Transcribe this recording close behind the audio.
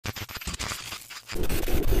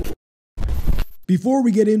Before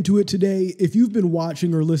we get into it today, if you've been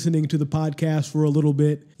watching or listening to the podcast for a little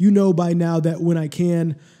bit, you know by now that when I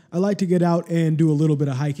can, I like to get out and do a little bit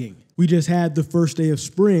of hiking. We just had the first day of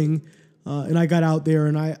spring, and I got out there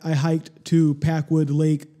and I hiked to Packwood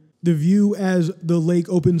Lake. The view as the lake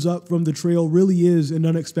opens up from the trail really is an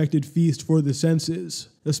unexpected feast for the senses,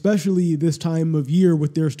 especially this time of year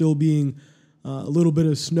with there still being a little bit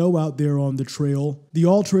of snow out there on the trail. The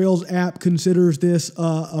All Trails app considers this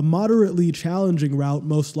a moderately challenging route,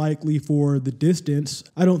 most likely for the distance.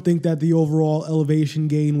 I don't think that the overall elevation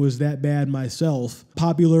gain was that bad myself.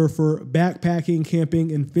 Popular for backpacking,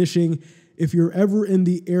 camping, and fishing. If you're ever in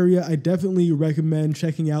the area, I definitely recommend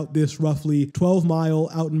checking out this roughly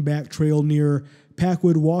 12-mile out and back trail near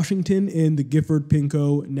Packwood, Washington in the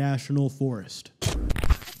Gifford-Pinchot National Forest.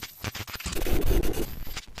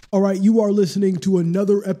 All right, you are listening to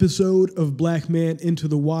another episode of Black Man Into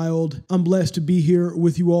the Wild. I'm blessed to be here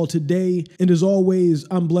with you all today, and as always,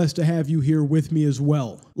 I'm blessed to have you here with me as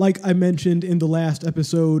well. Like I mentioned in the last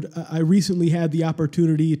episode, I recently had the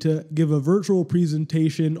opportunity to give a virtual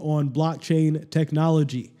presentation on blockchain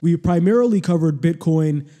technology. We primarily covered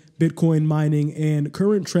Bitcoin mining, and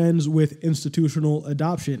current trends with institutional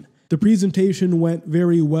adoption. The presentation went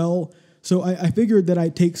very well. So I figured that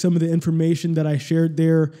I'd take some of the information that I shared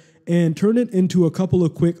there and turn it into a couple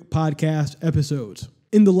of quick podcast episodes.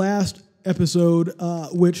 In the last episode,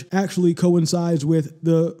 which actually coincides with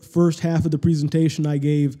the first half of the presentation I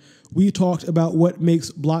gave, we talked about what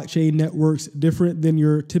makes blockchain networks different than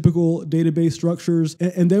your typical database structures.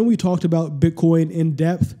 And then we talked about Bitcoin in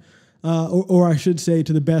depth, or I should say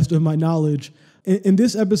to the best of my knowledge. In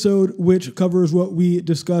this episode, which covers what we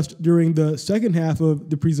discussed during the second half of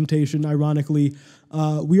the presentation, ironically,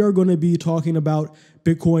 we are going to be talking about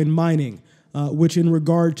Bitcoin mining, which in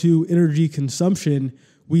regard to energy consumption,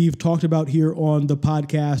 we've talked about here on the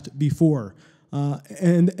podcast before.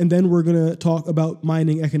 And then we're going to talk about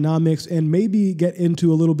mining economics and maybe get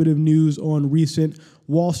into a little bit of news on recent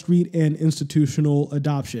Wall Street and institutional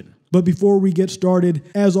adoption. But before we get started,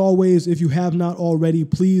 as always, if you have not already,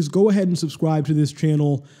 please go ahead and subscribe to this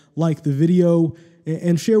channel, like the video,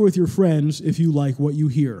 and share with your friends if you like what you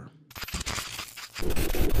hear.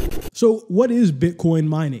 So what is Bitcoin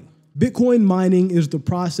mining? Bitcoin mining is the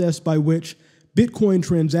process by which Bitcoin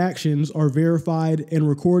transactions are verified and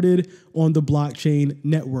recorded on the blockchain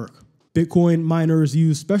network. Bitcoin miners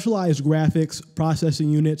use specialized graphics processing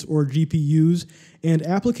units, or GPUs, and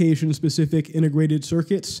application-specific integrated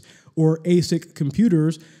circuits, or ASIC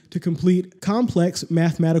computers, to complete complex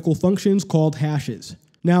mathematical functions called hashes.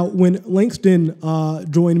 Now, when Langston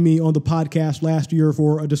joined me on the podcast last year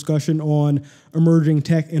for a discussion on emerging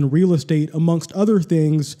tech and real estate, amongst other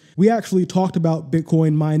things, we actually talked about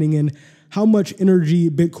Bitcoin mining and how much energy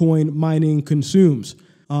Bitcoin mining consumes.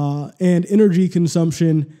 And energy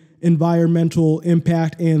consumption, environmental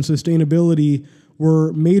impact, and sustainability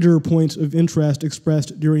were major points of interest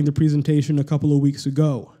expressed during the presentation a couple of weeks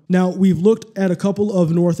ago. Now, we've looked at a couple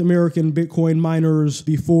of North American Bitcoin miners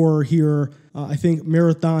before here, I think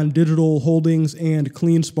Marathon Digital Holdings and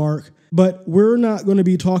CleanSpark, but we're not going to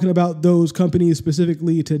be talking about those companies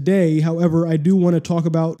specifically today. However, I do want to talk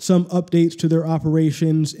about some updates to their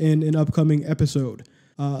operations in an upcoming episode.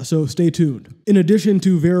 So stay tuned. In addition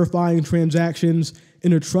to verifying transactions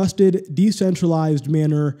in a trusted, decentralized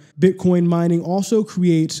manner, Bitcoin mining also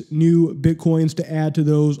creates new Bitcoins to add to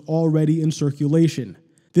those already in circulation.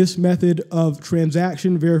 This method of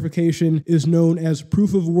transaction verification is known as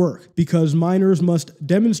proof of work because miners must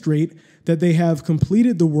demonstrate that they have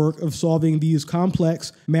completed the work of solving these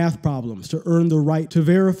complex math problems to earn the right to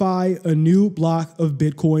verify a new block of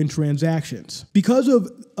Bitcoin transactions. Because of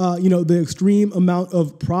the extreme amount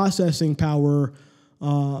of processing power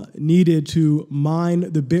needed to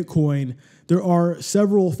mine the Bitcoin, there are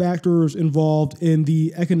several factors involved in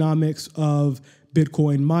the economics of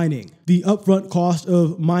Bitcoin mining. The upfront cost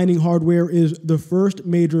of mining hardware is the first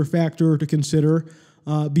major factor to consider.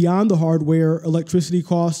 Beyond the hardware, electricity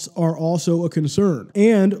costs are also a concern.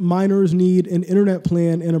 And miners need an internet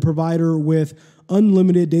plan and a provider with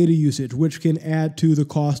unlimited data usage, which can add to the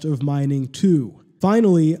cost of mining too.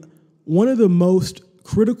 Finally, one of the most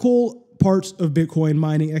critical parts of Bitcoin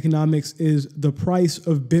mining economics is the price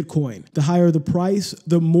of Bitcoin. The higher the price,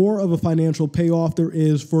 the more of a financial payoff there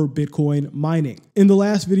is for Bitcoin mining. In the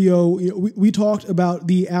last video, we talked about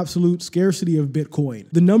the absolute scarcity of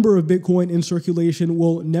Bitcoin. The number of Bitcoin in circulation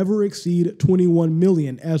will never exceed 21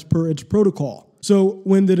 million as per its protocol. So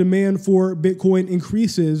when the demand for Bitcoin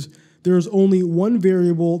increases, There is only one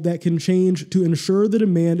variable that can change to ensure the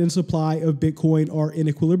demand and supply of Bitcoin are in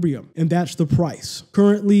equilibrium, and that's the price.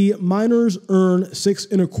 Currently, miners earn 6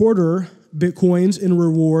 1/4 Bitcoins in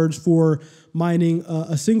rewards for mining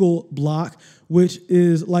a single block, which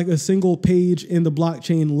is like a single page in the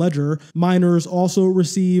blockchain ledger. Miners also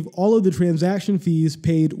receive all of the transaction fees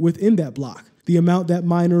paid within that block. The amount that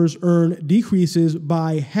miners earn decreases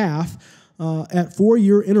by half at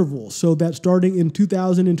 4-year intervals, so that starting in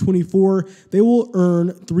 2024, they will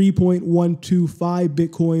earn 3.125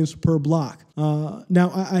 Bitcoins per block.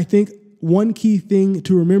 Now, I think one key thing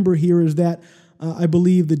to remember here is that I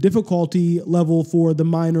believe the difficulty level for the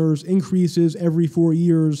miners increases every 4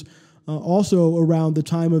 years, also around the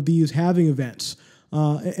time of these halving events.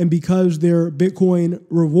 And because their Bitcoin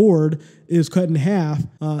reward is cut in half,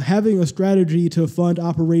 having a strategy to fund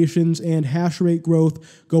operations and hash rate growth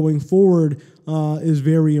going forward is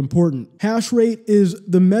very important. Hash rate is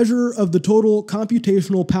the measure of the total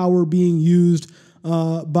computational power being used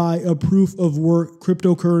by a proof of work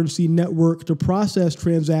cryptocurrency network to process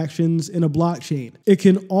transactions in a blockchain. It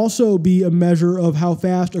can also be a measure of how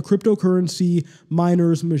fast a cryptocurrency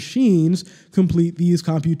miner's machines complete these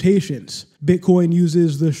computations. Bitcoin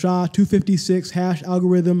uses the SHA-256 hash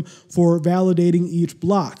algorithm for validating each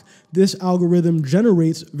block. This algorithm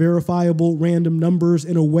generates verifiable random numbers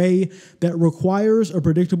in a way that requires a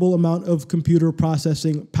predictable amount of computer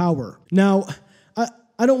processing power. Now,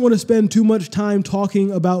 I don't want to spend too much time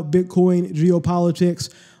talking about Bitcoin geopolitics.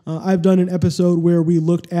 I've done an episode where we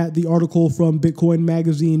looked at the article from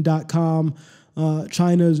BitcoinMagazine.com.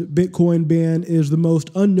 China's Bitcoin ban is the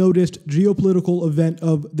most unnoticed geopolitical event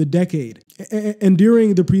of the decade. And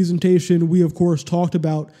during the presentation, we of course talked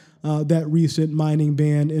about that recent mining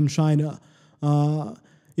ban in China. There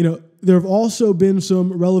have also been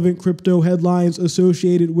some relevant crypto headlines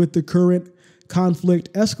associated with the current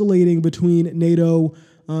conflict escalating between NATO,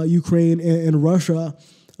 Ukraine, and Russia.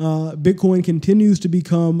 Bitcoin continues to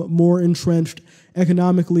become more entrenched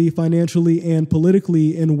economically, financially, and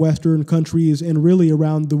politically in Western countries and really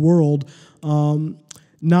around the world.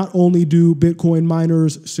 Not only do Bitcoin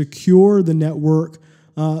miners secure the network,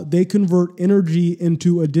 they convert energy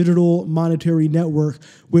into a digital monetary network,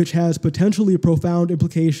 which has potentially profound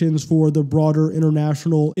implications for the broader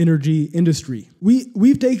international energy industry.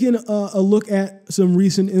 We've taken a look at some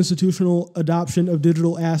recent institutional adoption of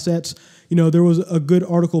digital assets. There was a good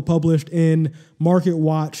article published in Market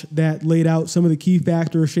Watch that laid out some of the key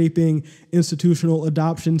factors shaping institutional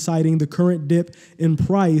adoption, citing the current dip in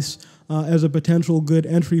price as a potential good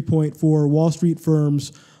entry point for Wall Street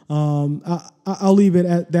firms. I'll leave it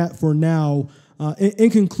at that for now. In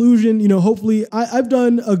conclusion, hopefully I've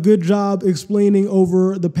done a good job explaining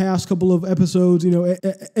over the past couple of episodes,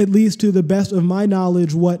 at least to the best of my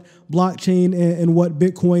knowledge, what blockchain and what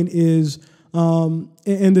Bitcoin is.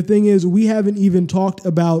 And the thing is, we haven't even talked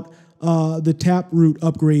about the Taproot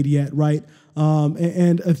upgrade yet, right?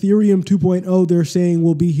 And Ethereum 2.0, they're saying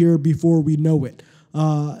will be here before we know it.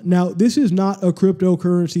 Now, this is not a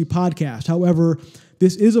cryptocurrency podcast. However,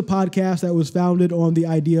 this is a podcast that was founded on the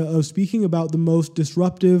idea of speaking about the most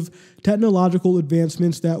disruptive technological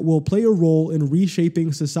advancements that will play a role in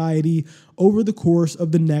reshaping society over the course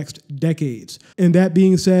of the next decades. And that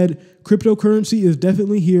being said, cryptocurrency is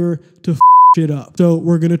definitely here to shit up. So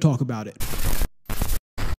we're going to talk about it.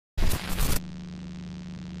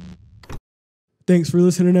 Thanks for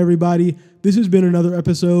listening, everybody. This has been another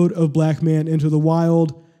episode of Black Man Into the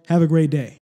Wild. Have a great day.